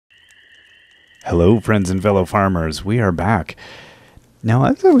Hello, friends and fellow farmers. We are back. Now,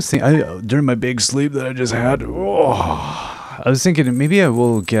 as I was thinking, during my big sleep that I just had, I was thinking maybe I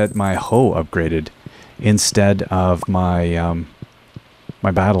will get my hoe upgraded instead of my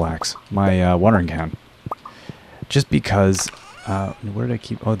my battle axe, my watering can. Just because, where did I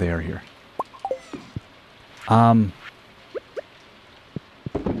keep? Oh, they are here. Might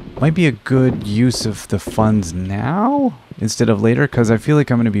be a good use of the funds now instead of later, because I feel like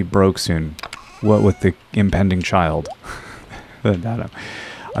I'm going to be broke soon. What with the impending child that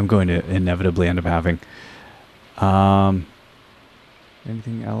I'm going to inevitably end up having.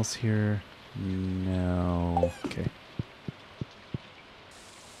 Anything else here? No. Okay.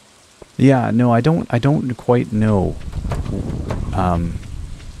 Yeah, no, I don't quite know. Oh,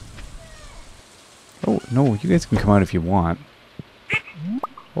 no, you guys can come out if you want.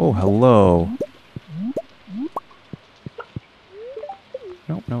 Oh, hello.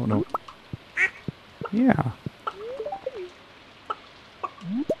 No, no, no. Yeah.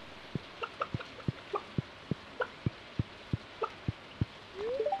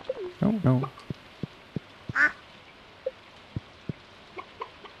 No, no.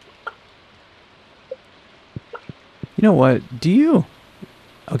 You know what? Do you?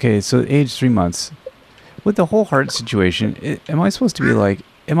 Okay, so age 3 months. With the whole heart situation, am I supposed to be like,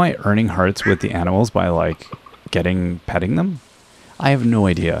 am I earning hearts with the animals by like petting them? I have no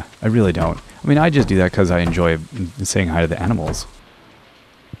idea. I really don't. I mean, I just do that because I enjoy saying hi to the animals.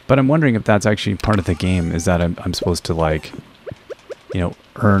 But I'm wondering if that's actually part of the game, is that I'm supposed to like, you know,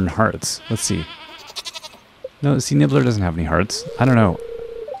 earn hearts. Let's see. No, see, Nibbler doesn't have any hearts. I don't know.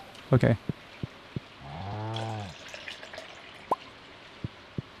 Okay.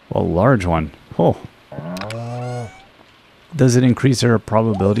 Well, large one. Oh. Does it increase our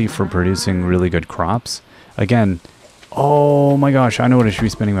probability for producing really good crops? Again, oh my gosh, I know what I should be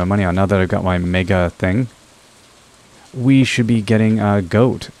spending my money on now that I've got my mega thing. We should be getting a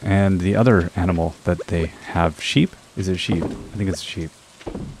goat and the other animal that they have. Sheep? Is it sheep? I think it's sheep.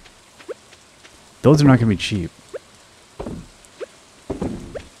 Those are not going to be cheap.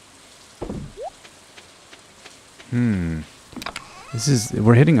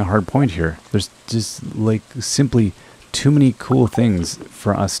 We're hitting a hard point here. There's just like simply too many cool things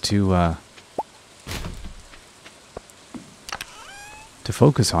for us to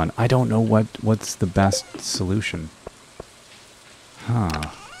focus on. I don't know what's the best solution.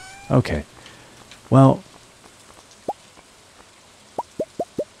 Huh. Okay. Well,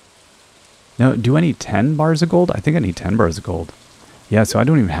 now, do I need 10 bars of gold? I think I need 10 bars of gold. Yeah, so I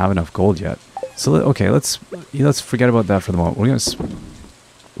don't even have enough gold yet. So, okay, let's forget about that for the moment. We're going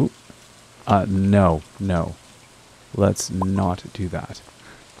to... no. Let's not do that.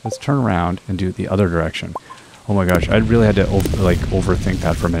 Let's turn around and do it the other direction. Oh my gosh, I really had to overthink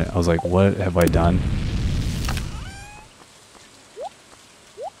that for a minute. I was like, what have I done?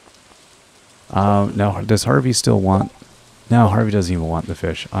 Now, does Harvey still want... No, Harvey doesn't even want the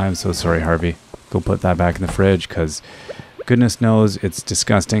fish. I'm so sorry, Harvey. Go put that back in the fridge, because goodness knows it's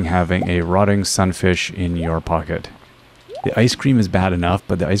disgusting having a rotting sunfish in your pocket. The ice cream is bad enough,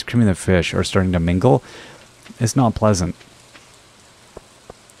 but the ice cream and the fish are starting to mingle. It's not pleasant.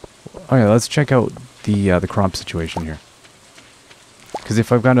 Okay, let's check out the crop situation here. Because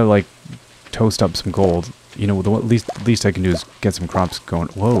if I've got to like toast up some gold, you know, the least I can do is get some crops going.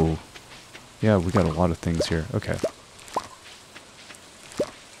 Whoa. Yeah, we got a lot of things here. Okay.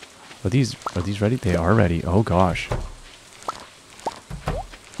 Are these ready? They are ready. Oh gosh.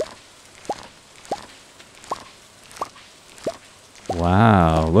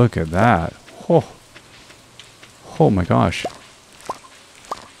 Wow, look at that. Oh. Oh my gosh.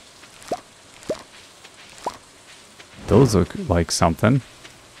 Those look like something.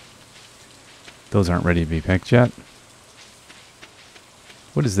 Those aren't ready to be picked yet.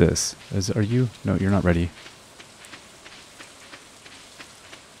 What is this? Are you? No, you're not ready.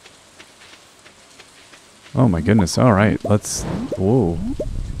 Oh my goodness. All right, let's... Whoa.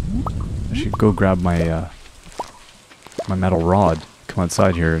 I should go grab my my metal rod. Come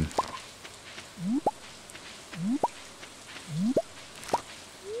outside here and...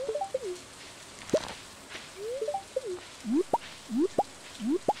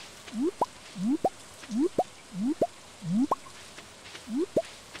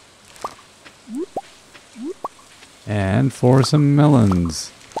 And for some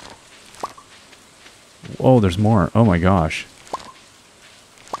melons. Oh, there's more. Oh my gosh.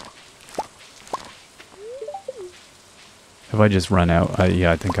 Have I just run out?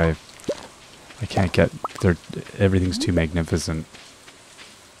 Yeah, I think I can't get there. Everything's too magnificent.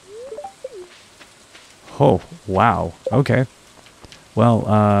 Oh, wow. Okay.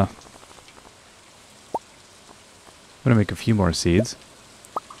 Well, going to make a few more seeds.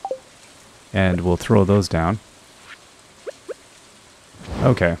 And we'll throw those down.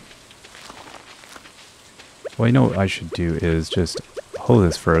 Okay. Well, you know what I should do is just hoe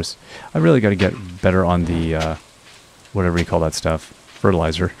this first. I really got to get better on the, whatever you call that stuff.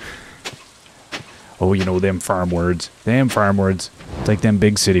 Fertilizer. Oh, you know, them farm words. Them farm words. It's like them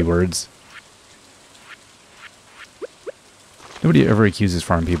big city words. Nobody ever accuses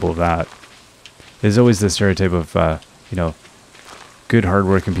farm people of that. There's always the stereotype of, you know, good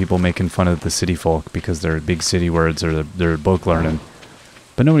hardworking people making fun of the city folk because they're big city words or they're book learning.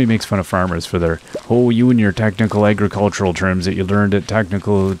 But nobody makes fun of farmers for their, oh, you and your technical agricultural terms that you learned at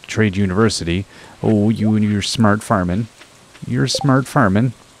Technical Trade University. Oh, you and your smart farming. You're smart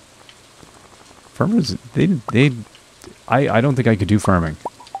farming. Farmers, I don't think I could do farming.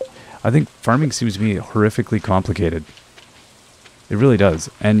 I think farming seems to be horrifically complicated. It really does.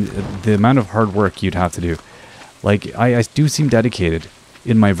 And the amount of hard work you'd have to do. Like, I do seem dedicated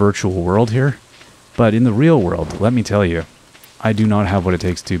in my virtual world here. But in the real world, let me tell you, I do not have what it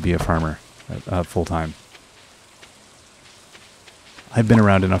takes to be a farmer full time. I've been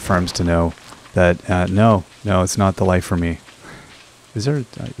around enough farms to know that, no, it's not the life for me. Is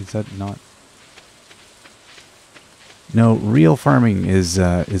that not? No, real farming is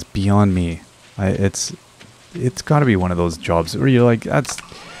beyond me. It's got to be one of those jobs where you're like, that's,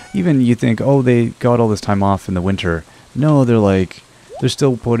 even you think, oh, they got all this time off in the winter. No, they're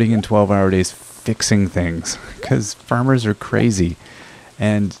still putting in 12-hour days fixing things because farmers are crazy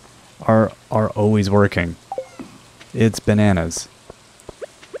and are always working. It's bananas.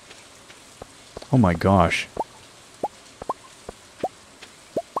 Oh my gosh.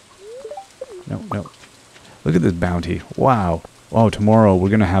 No. Look at this bounty. Wow. Oh, tomorrow we're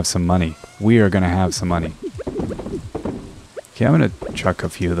going to have some money. We are going to have some money. Okay, I'm going to chuck a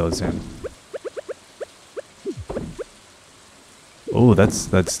few of those in. Oh, that's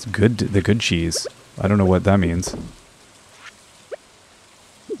good. The good cheese. I don't know what that means.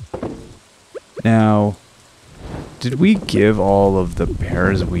 Now, did we give all of the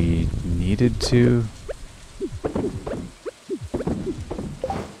pears we needed to?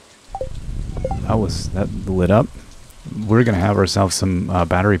 That lit up. We're gonna have ourselves some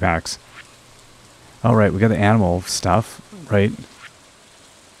battery packs. All right, we got the animal stuff, right?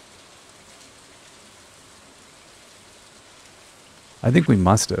 I think we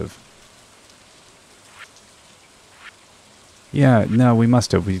must have. Yeah, no, we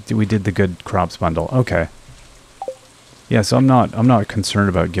must have. We did the good crops bundle. Okay. Yeah, so I'm not concerned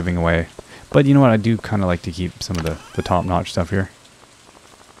about giving away. But you know what? I do kind of like to keep some of the top-notch stuff here.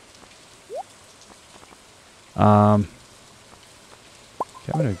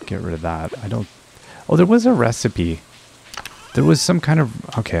 Okay, I'm gonna get rid of that. I don't. Oh, there was a recipe. There was some kind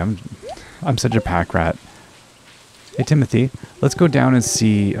of. Okay, I'm such a pack rat. Hey Timothy, let's go down and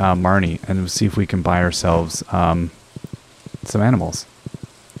see Marnie and see if we can buy ourselves some animals.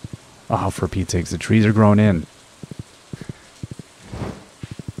 Oh, for Pete's sakes, the trees are grown in.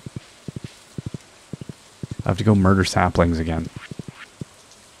 I have to go murder saplings again.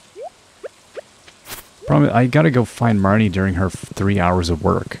 Problem, I gotta go find Marnie during her 3 hours of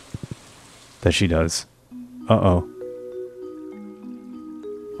work that she does. Uh-oh.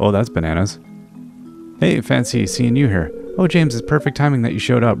 Oh, that's bananas. Hey, fancy seeing you here. Oh, James, it's perfect timing that you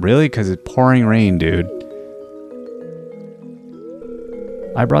showed up. Really? Because it's pouring rain, dude.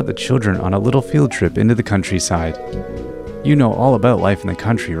 I brought the children on a little field trip into the countryside. You know all about life in the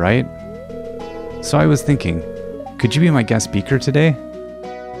country, right? So I was thinking, could you be my guest speaker today?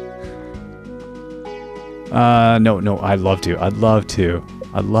 No, I'd love to. I'd love to.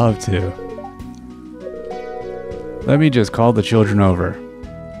 Let me just call the children over.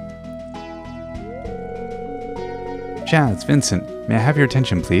 Chaz, Vincent, may I have your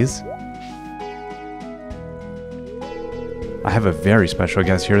attention, please? I have a very special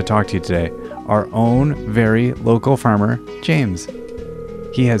guest here to talk to you today. Our own very local farmer, James.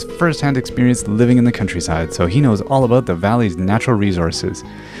 He has first-hand experience living in the countryside, so he knows all about the valley's natural resources.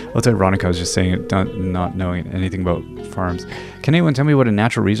 Well, it's ironic I was just saying it, not knowing anything about farms. Can anyone tell me what a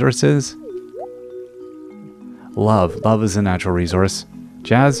natural resource is? Love. Love is a natural resource.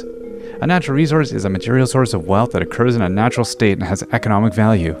 Jazz? A natural resource is a material source of wealth that occurs in a natural state and has economic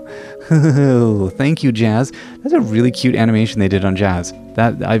value. Thank you, Jazz. That's a really cute animation they did on Jazz.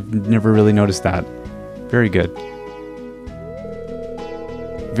 That I've never really noticed that. Very good.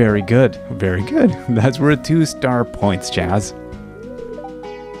 Very good. Very good. That's worth 2 star points, Jazz.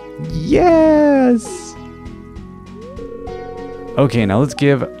 Yes! Okay, now let's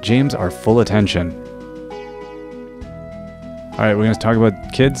give James our full attention. Alright, we're going to talk about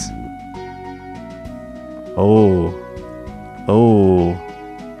kids. Oh, Oh.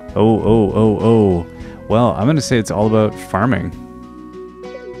 Oh. Well, I'm going to say it's all about farming.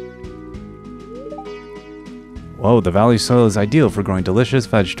 Whoa, the valley soil is ideal for growing delicious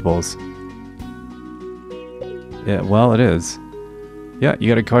vegetables. Yeah, well, it is. Yeah, you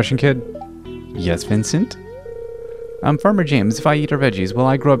got a question, kid? Yes, Vincent? I'm Farmer James. If I eat our veggies, will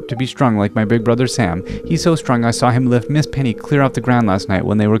I grow up to be strong like my big brother Sam? He's so strong I saw him lift Miss Penny clear off the ground last night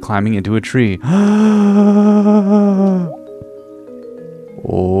when they were climbing into a tree. Uh-oh.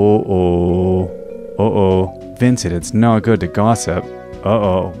 Vincent, it's not good to gossip.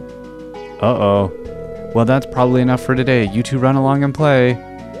 Uh-oh. Well, that's probably enough for today. You two run along and play.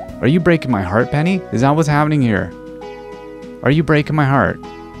 Are you breaking my heart, Penny? Is that what's happening here? Are you breaking my heart?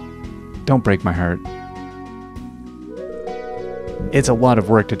 Don't break my heart. It's a lot of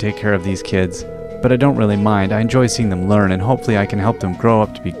work to take care of these kids, but I don't really mind. I enjoy seeing them learn, and hopefully I can help them grow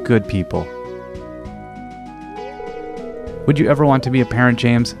up to be good people. Would you ever want to be a parent,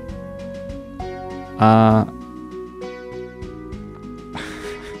 James?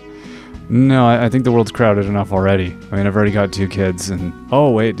 No, I think the world's crowded enough already. I mean, I've already got 2 kids, and...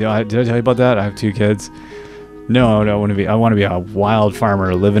 Oh, wait, did I tell you about that? I have 2 kids. No, I want to be a wild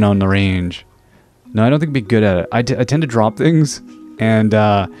farmer living on the range. No, I don't think I'd be good at it. I tend to drop things, and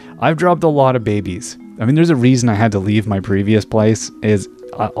I've dropped a lot of babies. I mean, there's a reason I had to leave my previous place, is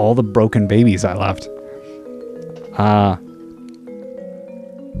all the broken babies I left.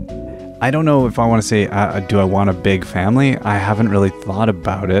 I don't know if I want to say, do I want a big family? I haven't really thought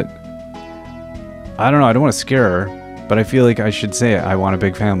about it. I don't know, I don't want to scare her, but I feel like I should say I want a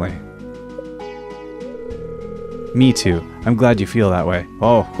big family. Me too. I'm glad you feel that way.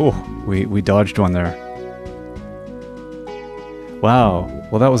 Oh, we dodged one there. Wow.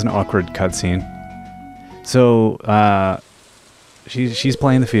 Well, that was an awkward cutscene. So, she's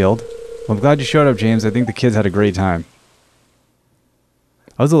playing the field. Well, I'm glad you showed up, James. I think the kids had a great time.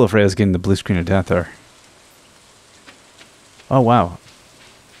 I was a little afraid I was getting the blue screen of death there. Oh, wow.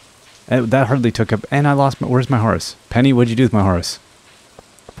 That hardly took up... And I lost my... Where's my horse? Penny, what'd you do with my horse?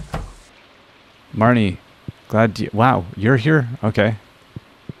 Marnie, glad you... Wow, you're here? Okay.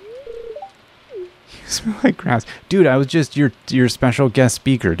 You smell like grass. Dude, I was just your special guest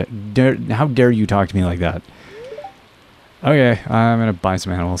speaker. How dare you talk to me like that? Okay, I'm gonna buy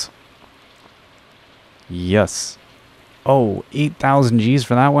some animals. Yes. Oh, 8,000 G's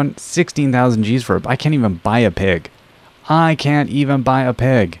for that one? 16,000 G's for it. I can't even buy a pig. I can't even buy a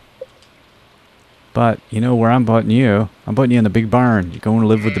pig. But, you know where I'm putting you? I'm putting you in the big barn. You're going to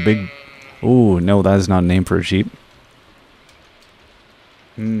live with the big... Oh, no, that is not a name for a sheep.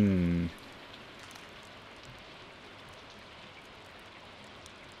 Well,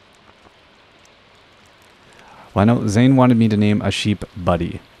 I know Zane wanted me to name a sheep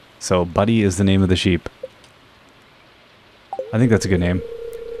Buddy. So, Buddy is the name of the sheep. I think that's a good name.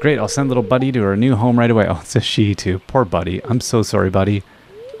 Great, I'll send little Buddy to her new home right away. Oh, it's a she too. Poor Buddy. I'm so sorry, Buddy.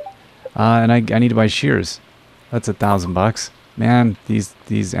 And I need to buy shears. That's $1,000. Man,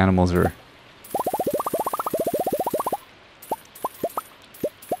 these animals are...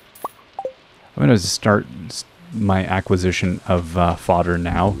 I'm going to start my acquisition of fodder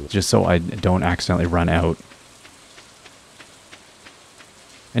now, just so I don't accidentally run out.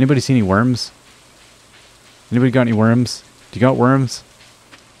 Anybody see any worms? Anybody got any worms? Do you got worms?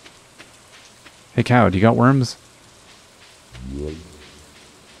 Hey cow, do you got worms?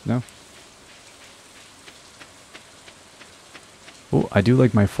 No? Oh, I do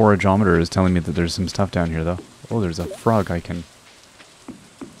like my forageometer is telling me that there's some stuff down here though. Oh, there's a frog I can...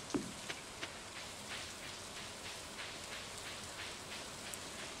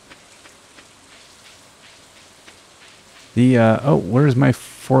 oh, where's my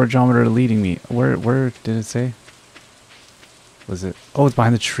forageometer leading me? Where did it say? Was it? Oh, it's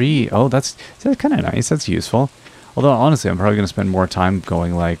behind the tree. Oh, that's kind of nice. That's useful. Although, honestly, I'm probably going to spend more time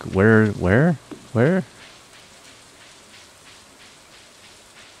going like, where?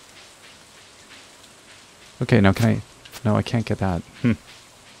 Okay, now can I... No, I can't get that.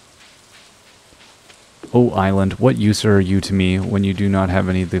 Oh, island, what use are you to me when you do not have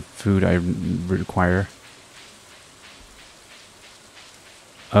any of the food I require?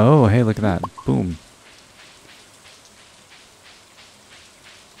 Oh, hey, look at that. Boom.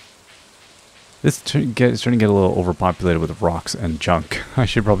 This is starting to get a little overpopulated with rocks and junk. I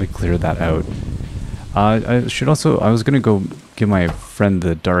should probably clear that out. I should also... I was going to go give my friend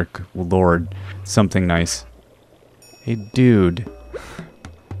the Dark Lord something nice. Hey, dude.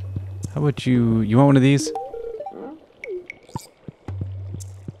 How about you... You want one of these?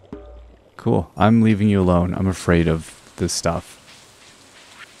 Cool. I'm leaving you alone. I'm afraid of this stuff.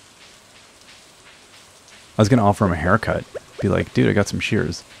 I was going to offer him a haircut. be like, dude, I got some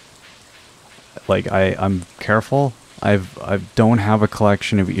shears. Like I'm careful. I don't have a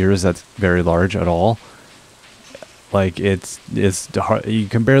collection of ears that's very large at all. Like it's hard, you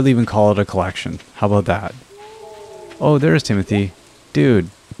can barely even call it a collection. How about that? Oh, there's Timothy, dude.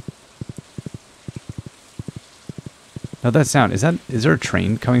 Now that sound, is there a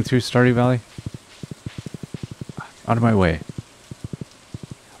train coming through Stardew Valley? Out of my way.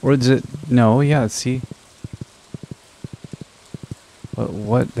 Or is it, no, yeah, see.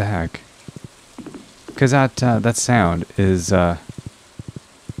 What the heck? Because that sound is,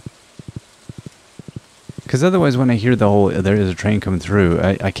 because otherwise when I hear the whole, there is a train coming through,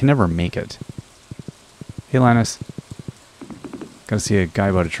 I can never make it. Hey Linus. Gotta see a guy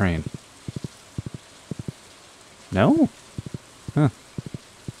about a train. No? Huh.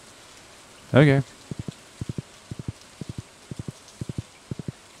 Okay.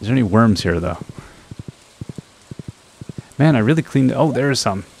 Is there any worms here, though? Man, I really cleaned... Oh, there's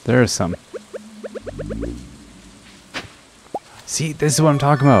some. There's some. See, this is what I'm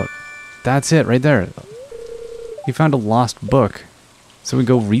talking about. That's it, right there. We found a lost book. So we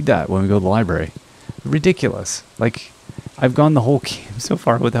go read that when we go to the library. Ridiculous. Like, I've gone the whole game so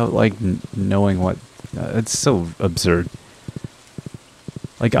far without, like, knowing what... it's so absurd.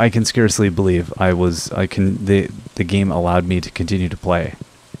 Like, I can scarcely believe the game allowed me to continue to play.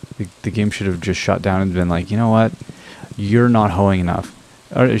 The game should have just shut down and been like, you know what? You're not hoeing enough.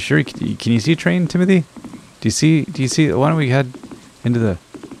 Are sure? Can you see a train, Timothy? Do you see? Why don't we head into the?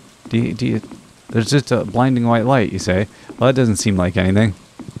 Do you? There's just a blinding white light. You say? Well, that doesn't seem like anything.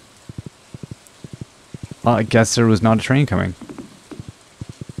 Well, I guess there was not a train coming.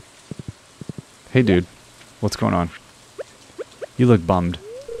 Hey, dude, what's going on? You look bummed.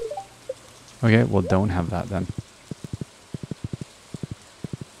 Okay, well, don't have that then.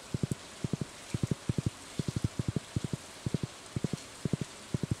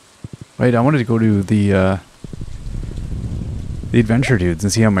 Right, I wanted to go to the adventure dudes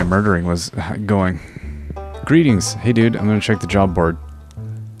and see how my murdering was going. Greetings. Hey, dude, I'm gonna check the job board.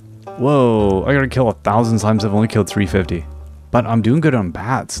 Whoa, I gotta kill 1,000 slimes. I've only killed 350. But I'm doing good on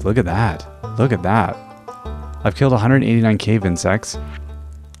bats. Look at that. Look at that. I've killed 189 cave insects.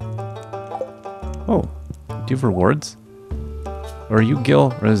 Oh, do you have rewards? Or are you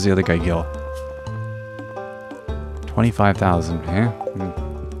Gil? Or is the other guy Gil? 25,000, eh?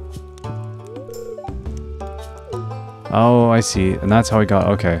 Oh, I see. And that's how I got...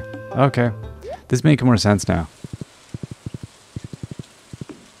 Okay. Okay. This is making more sense now.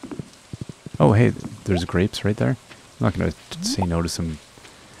 Oh, hey. There's grapes right there. I'm not going to say no to some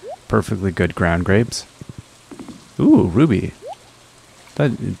perfectly good ground grapes. Ooh, ruby.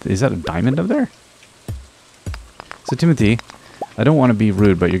 Is that a diamond up there? So, Timothy, I don't want to be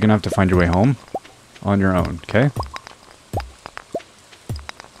rude, but you're going to have to find your way home on your own, okay?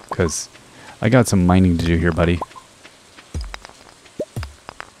 Because I got some mining to do here, buddy.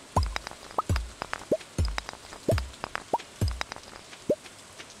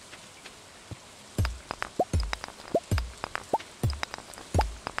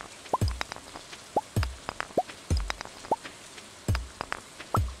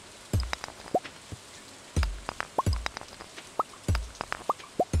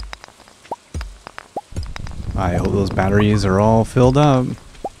 I hope those batteries are all filled up.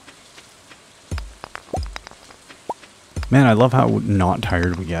 Man, I love how not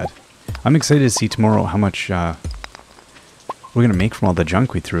tired we get. I'm excited to see tomorrow how much we're going to make from all the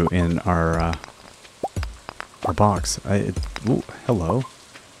junk we threw in our box. Ooh, hello.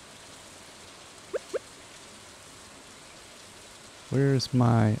 Where's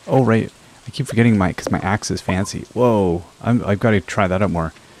my... Oh, right. I keep forgetting because my axe is fancy. Whoa. I've got to try that out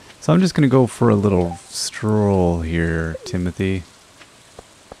more. So I'm just going to go for a little stroll here, Timothy.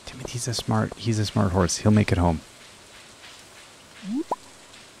 Timothy's he's a smart horse. He'll make it home.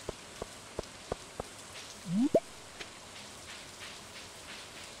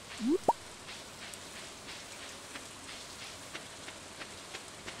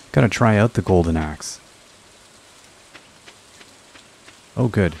 Gotta try out the golden axe. Oh,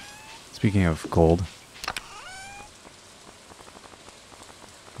 good. Speaking of gold.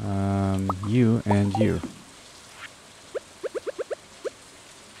 You and you.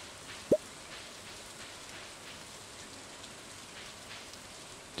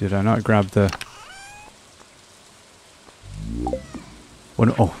 Did I not grab the...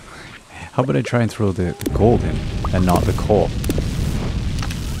 What? Oh, how about I try and throw the gold in and not the coal?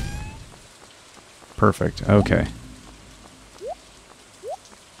 Perfect. Okay.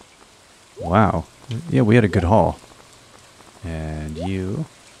 Wow. Yeah, we had a good haul. And you...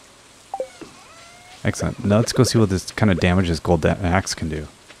 Excellent. Now let's go see what this kind of damage this gold axe can do.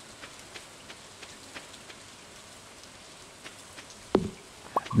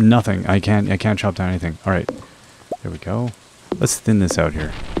 Nothing. I can't chop down anything. All right. There we go. Let's thin this out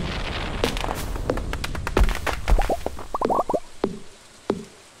here.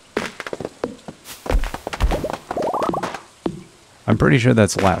 I'm pretty sure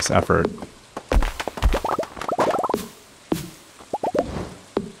that's less effort.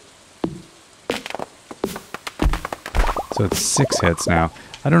 So it's 6 hits now.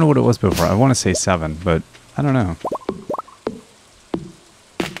 I don't know what it was before. I want to say 7, but I don't know.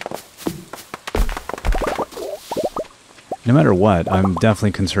 No matter what, I'm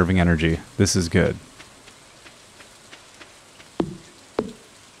definitely conserving energy. This is good.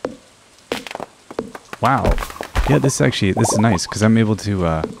 Wow. Yeah, this is nice, because I'm able to,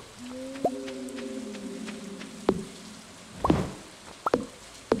 I'm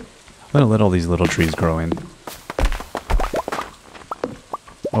gonna let all these little trees grow in.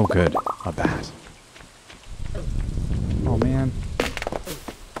 Oh, good. A bat. Oh, man.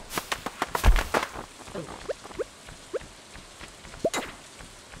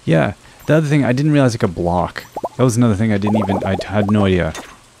 Yeah, the other thing, I didn't realize I could block. That was another thing I had no idea.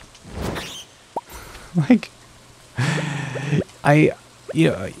 Like, I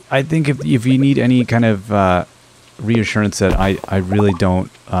think if you need any kind of reassurance that I really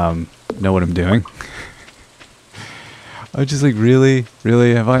don't know what I'm doing. I was just like, really?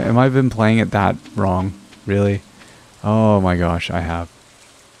 Am I been playing it that wrong? Really? Oh my gosh, I have.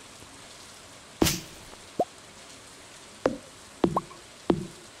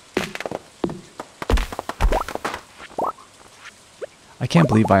 I can't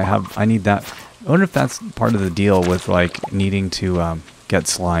believe I need that. I wonder if that's part of the deal with like needing to get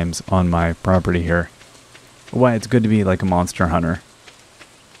slimes on my property here. Why it's good to be like a monster hunter.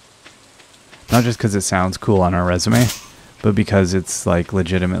 Not just because it sounds cool on our resume, but because it's like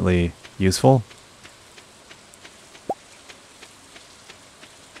legitimately useful.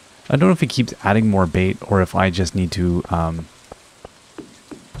 I don't know if it keeps adding more bait or if I just need to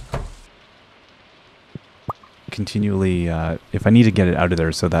continually, if I need to get it out of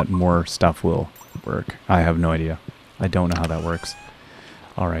there so that more stuff will work. I have no idea. I don't know how that works.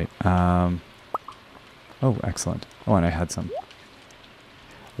 All right. Oh, excellent. Oh, and I had some.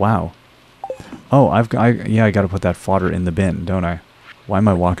 Wow. Oh, I got to put that fodder in the bin, don't I? Why am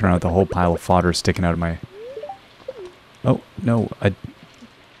I walking around with a whole pile of fodder sticking out of my... Oh, no. It's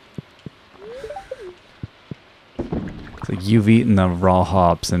like you've eaten the raw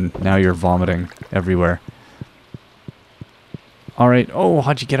hops and now you're vomiting everywhere. All right. Oh,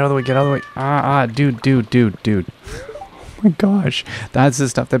 how'd you get out of the way? Get out of the way. Dude. Oh my gosh. That's the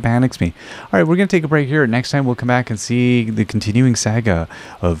stuff that panics me. All right, we're going to take a break here. Next time we'll come back and see the continuing saga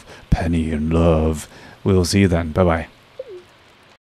of Penny and Love. We'll see you then. Bye-bye.